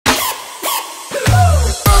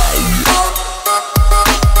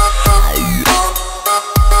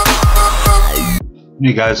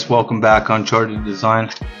Hey guys, welcome back on Uncharted Design.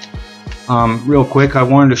 Real quick, I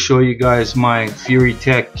wanted to show you guys my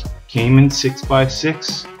Furitek Cayman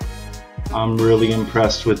 6x6. I'm really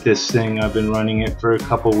impressed with this thing. I've been running it for a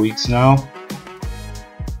couple weeks now.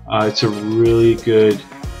 It's a really good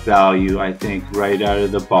value, I think, right out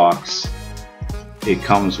of the box. It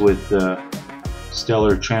comes with the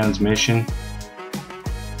stellar transmission,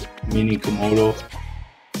 mini Komodo,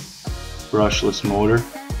 brushless motor.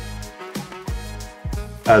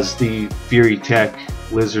 As the Furitek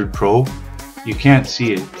Lizard Pro, you can't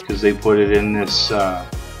see it because they put it in this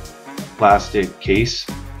plastic case,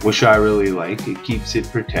 which I really like. It keeps it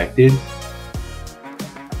protected.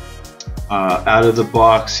 Out of the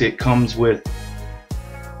box, it comes with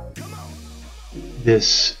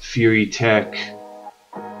this Furitek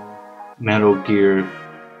Metal Gear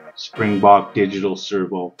Springbok digital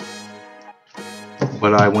servo,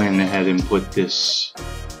 but I went ahead and put this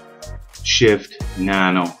Shift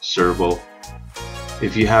Nano servo.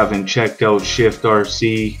 If you haven't checked out Shift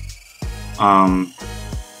RC,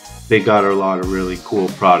 they got a lot of really cool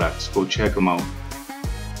products. Go check them out.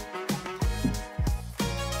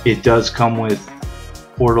 It does come with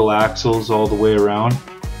portal axles all the way around.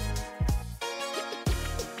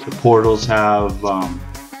 The portals have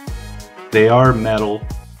they are metal,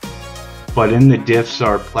 but in the diffs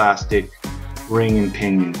are plastic ring and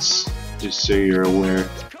pinions, just so you're aware.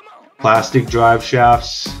 Plastic drive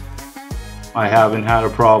shafts, I haven't had a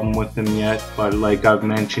problem with them yet, but like I've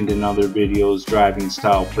mentioned in other videos, driving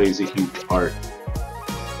style plays a huge part.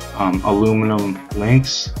 Aluminum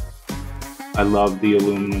links, I love the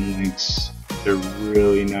aluminum links. They're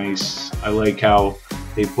really nice. I like how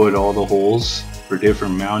they put all the holes for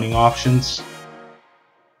different mounting options.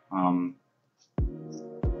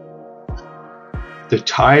 The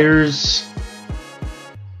tires,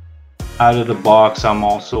 out of the box, I'm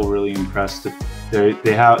also really impressed. They're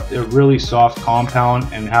really soft compound,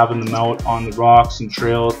 and having them out on the rocks and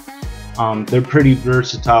trails, they're pretty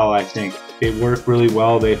versatile. I think they work really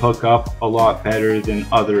well. They hook up a lot better than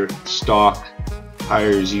other stock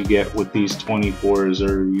tires you get with these 24s.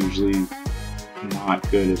 Are usually not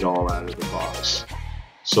good at all out of the box.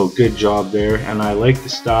 So good job there. And I like the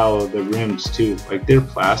style of the rims too. Like, they're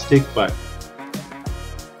plastic, but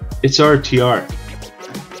it's RTR.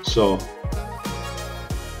 So,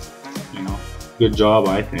 you know, good job,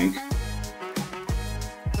 I think.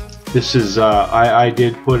 This is I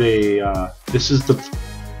did put a this is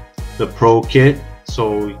the Pro kit,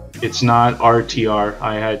 so it's not RTR.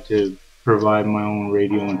 I had to provide my own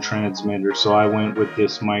radio and transmitter, so I went with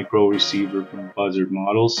this micro receiver from Buzzard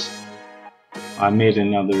Models. I made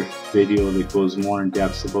another video that goes more in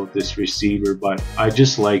depth about this receiver, but I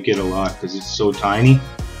just like it a lot because it's so tiny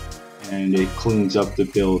and it cleans up the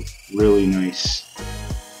build really nice.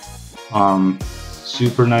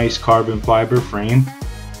 Super nice carbon fiber frame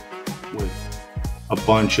with a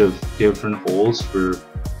bunch of different holes for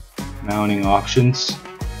mounting options.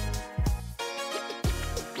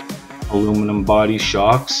 Aluminum body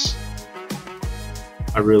shocks.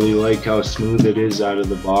 I really like how smooth it is out of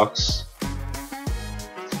the box.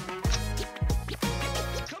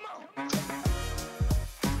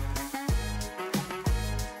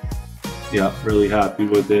 Yeah, really happy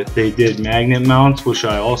with it. They did magnet mounts, which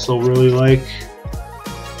I also really like.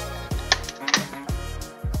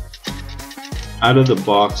 Out of the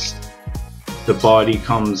box, the body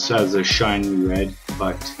comes as a shiny red,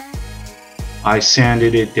 but I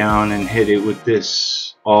sanded it down and hit it with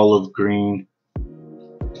this olive green.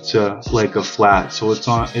 It's like a flat, so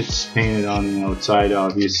it's painted on the outside,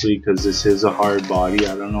 obviously, because this is a hard body.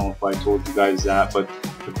 I don't know if I told you guys that, but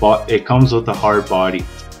it comes with a hard body.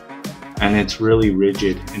 And it's really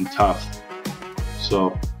rigid and tough,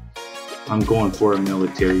 so I'm going for a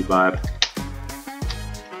military vibe.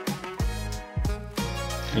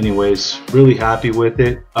 Anyways, really happy with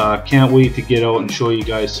it. Can't wait to get out and show you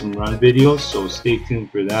guys some run videos, so stay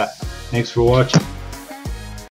tuned for that. Thanks for watching.